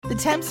The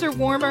temps are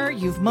warmer,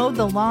 you've mowed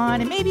the lawn,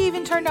 and maybe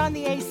even turned on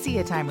the AC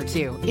a time or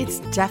two. It's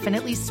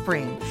definitely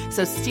spring.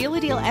 So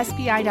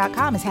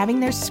StealADealSPI.com is having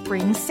their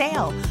spring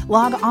sale.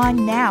 Log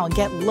on now and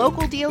get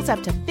local deals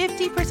up to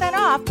 50%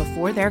 off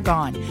before they're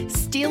gone.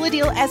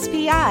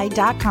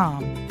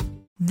 StealADealSPI.com.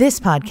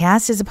 This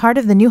podcast is a part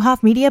of the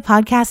Newhoff Media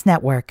Podcast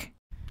Network.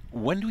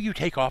 When do you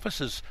take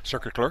office as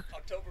circuit clerk?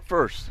 October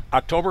 1st.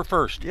 October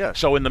 1st. Yes.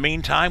 So in the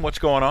meantime, what's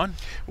going on?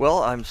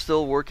 Well, I'm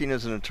still working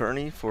as an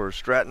attorney for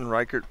Stratton,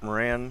 Reichert,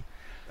 Moran,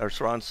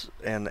 Sorance,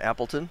 and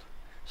Appleton.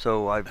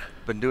 So I've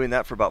been doing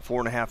that for about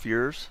 4.5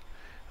 years.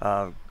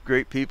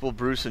 Great people.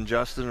 Bruce and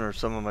Justin are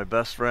some of my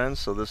best friends,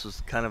 so this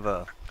is kind of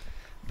a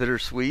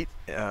bittersweet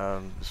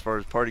as far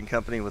as parting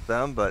company with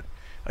them. But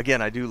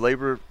again, I do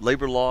labor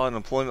law and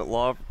employment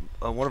law.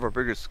 One of our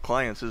biggest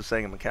clients is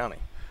Sangamon County.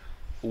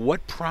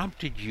 What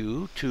prompted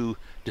you to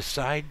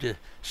decide to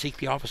seek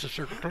the office of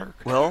circuit clerk?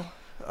 Well,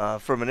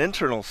 from an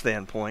internal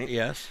standpoint,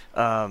 yes.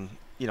 I've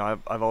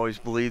always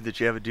believed that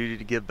you have a duty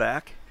to give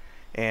back,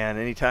 and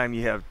anytime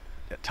you have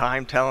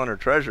time, talent, or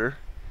treasure,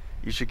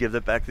 you should give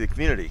that back to the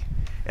community.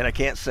 And I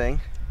can't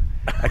sing.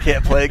 I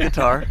can't play a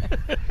guitar.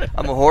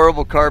 I'm a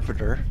horrible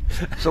carpenter.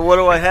 So what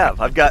do I have?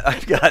 I've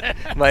got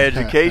my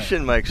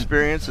education, my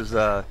experience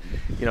as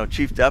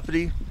chief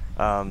deputy.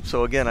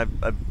 So again,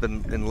 I've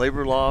been in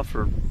labor law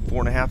for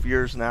 4.5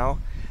 years now.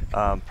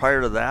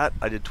 Prior to that,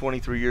 I did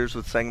 23 years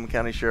with Sangamon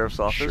County Sheriff's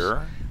Office.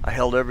 Sure. I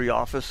held every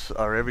office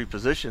or every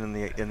position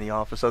in the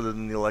office other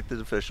than the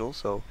elected official.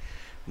 So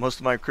most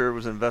of my career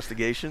was in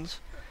investigations,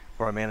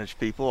 where I managed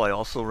people. I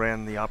also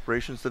ran the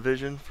operations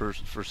division for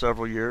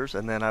several years,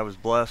 and then I was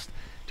blessed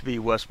to be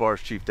West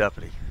Bar's chief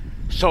deputy.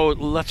 So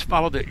let's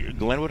follow the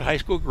Glenwood High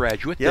School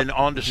graduate, Yep. then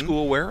on to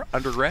school where?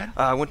 Undergrad?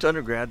 I went to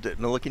undergrad at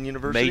Millikan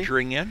University.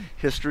 Majoring in?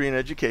 History and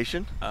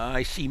education.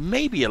 I see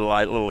maybe a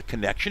little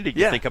connection. Did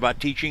you think about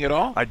teaching at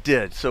all? I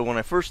did. So when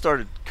I first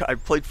started, I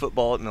played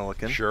football at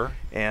Millikan. Sure.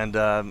 And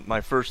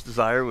my first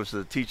desire was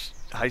to teach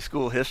high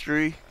school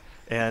history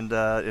and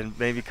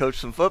maybe coach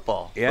some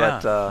football. Yeah.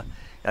 But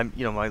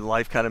my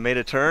life kind of made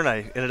a turn.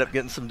 I ended up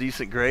getting some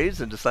decent grades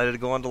and decided to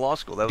go on to law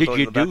school. That was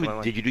always in the back of my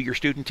mind. Did you do your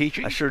student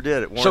teaching? I sure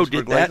did. At So Warrensburg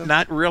did that Latham.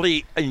 not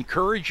really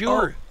encourage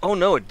you? Oh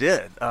no, it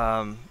did.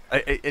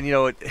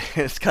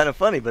 It's kind of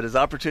funny, but as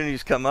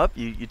opportunities come up,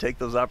 you take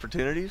those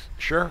opportunities.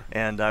 Sure.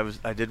 And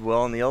I did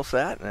well in the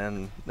LSAT,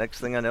 and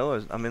next thing I know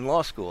is I'm in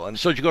law school. And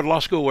So did you go to law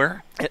school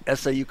where? at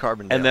SAU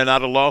Carbondale. And then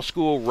out of law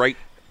school, right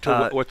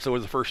to what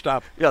was the first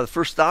stop? Yeah, the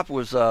first stop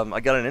was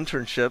I got an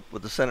internship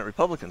with the Senate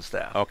Republican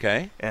staff.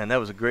 Okay. And that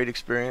was a great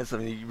experience. I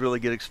mean, you really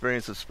get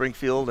experience of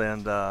Springfield,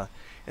 and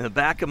in the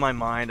back of my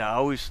mind, I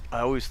always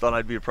thought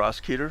I'd be a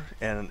prosecutor,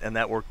 and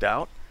that worked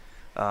out.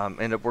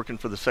 Ended up working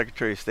for the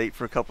Secretary of State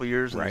for a couple of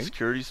years in the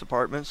Securities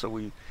Department. So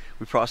we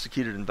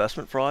prosecuted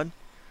investment fraud,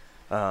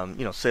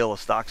 sale of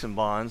stocks and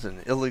bonds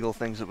and illegal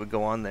things that would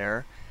go on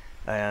there.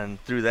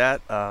 And through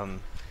that,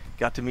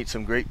 got to meet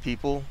some great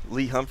people.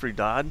 Lee Humphrey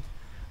Dodd,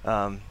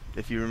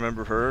 if you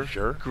remember her,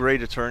 Sure.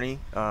 Great attorney.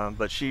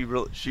 But she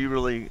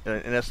really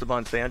and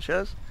Esteban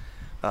Sanchez,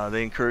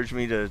 they encouraged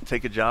me to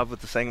take a job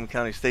with the Sangamon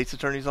County State's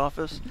Attorney's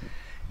Office.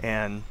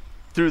 And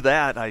through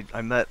that,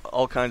 I met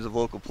all kinds of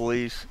local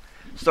police.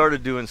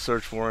 Started doing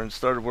search warrants,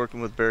 started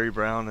working with Barry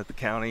Brown at the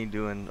county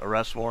doing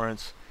arrest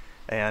warrants,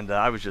 and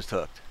I was just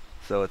hooked.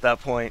 So at that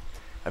point,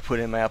 I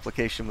put in my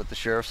application with the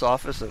sheriff's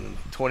office, and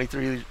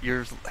 23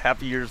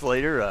 happy years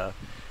later, I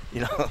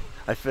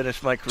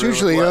finished my career. It's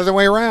usually the other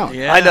way around.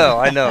 Yeah. I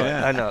know.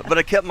 Yeah. I know. But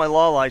I kept my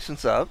law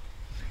license up,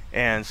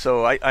 and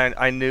so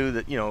I knew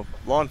that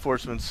law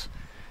enforcement's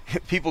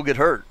people get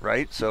hurt,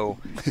 right? So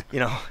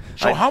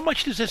So how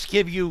much does this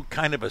give you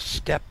kind of a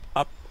step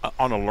up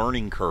on a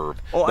learning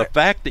curve? Oh, the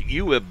fact that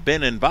you have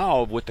been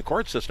involved with the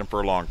court system for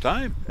a long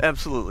time.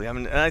 Absolutely. I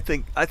mean, and I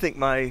think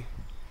my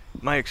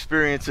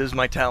experience is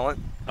my talent.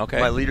 Okay.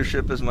 My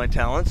leadership is my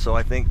talent. So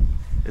I think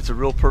it's a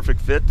real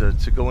perfect fit to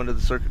go into the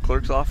circuit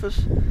clerk's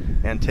office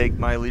and take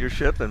my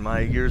leadership and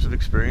my years of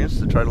experience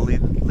to try to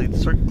lead the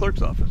circuit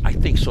clerk's office. I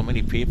think so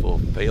many people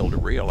fail to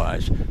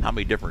realize how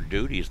many different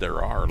duties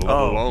there are, let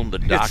alone the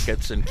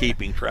dockets and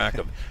keeping track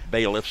of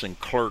bailiffs and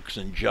clerks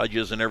and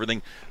judges and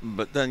everything.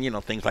 But then,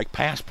 things like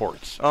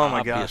passports. Oh,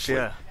 my gosh, obviously.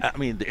 yeah. I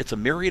mean, it's a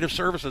myriad of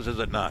services, is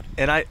it not?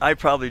 And I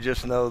probably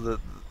just know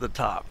the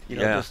top.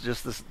 Just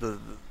the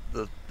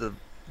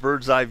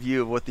bird's eye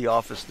view of what the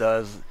office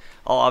does.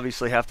 I'll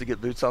obviously have to get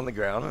boots on the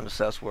ground and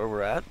assess where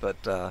we're at, but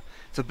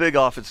it's a big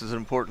office, it's an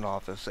important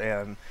office,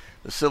 and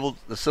the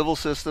civil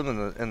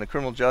system and the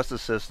criminal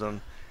justice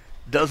system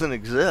doesn't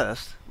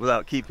exist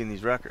without keeping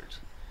these records,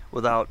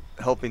 without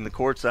helping the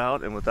courts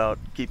out, and without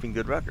keeping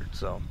good records.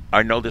 So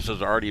I know this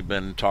has already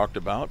been talked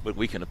about, but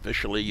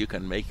you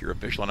can make your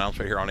official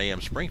announcement here on AM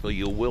Springfield.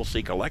 You will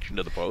seek election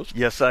to the post.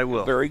 Yes, I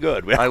will. Very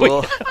good. I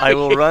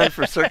will run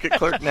for circuit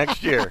clerk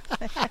next year.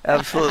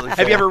 Absolutely.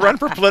 Have you ever run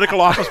for political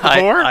office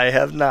before? I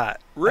have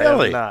not.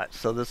 Really? I have not.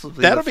 So this will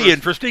be That'll be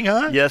interesting,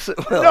 huh? Yes, it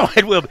will. No,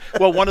 it will.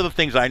 Well, one of the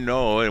things I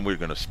know, and we're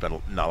going to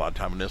spend not a lot of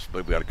time on this,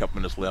 but we've got a couple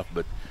minutes left,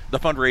 but the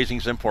fundraising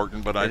is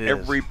important, but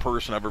every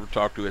person I've ever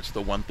talked to, it's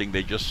the one thing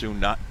they just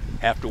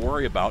have to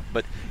worry about.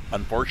 But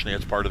unfortunately,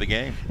 it's part of the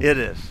game. It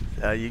is.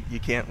 You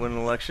can't win an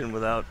election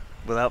without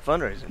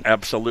fundraising.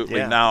 Absolutely.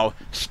 Yeah. Now,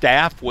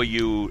 staff,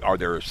 are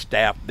there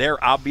staff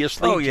there,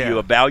 obviously? Oh, yeah. Do you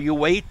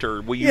evaluate,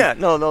 or will you? Yeah,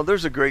 no,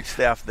 there's a great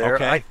staff there.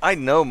 Okay. I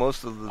know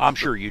most of the... I'm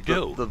sure you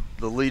do.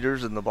 The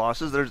leaders and the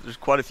bosses. There's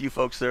quite a few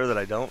folks there that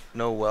I don't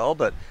know well,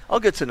 but I'll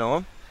get to know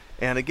them.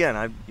 And again,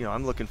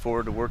 I'm looking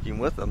forward to working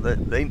with them.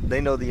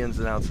 They know the ins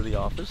and outs of the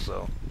office.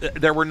 So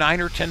there were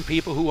 9 or 10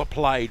 people who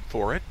applied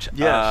for it.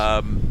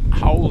 Yes.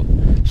 How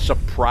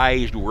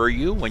surprised were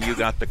you when you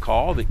got the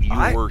call that you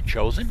were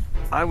chosen?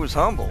 I was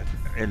humbled.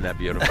 Isn't that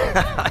beautiful?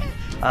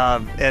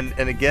 And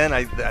again,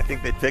 I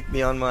think they picked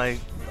me on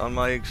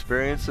my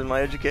experience and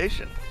my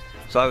education.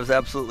 So I was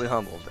absolutely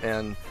humbled.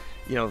 And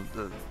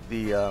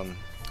the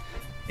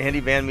Andy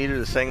Van Meter,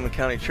 the Sangamon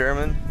County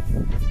Chairman,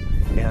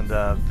 and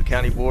the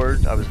county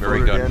board, I was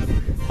Very voted good.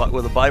 in, but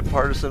with a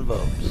bipartisan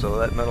vote. So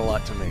that meant a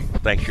lot to me.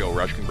 Thanks, Joe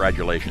Roesch.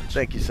 Congratulations.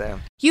 Thank you,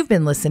 Sam. You've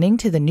been listening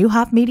to the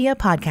Newhoff Media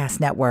Podcast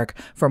Network.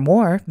 For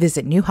more,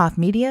 visit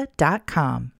newhoffmedia.com.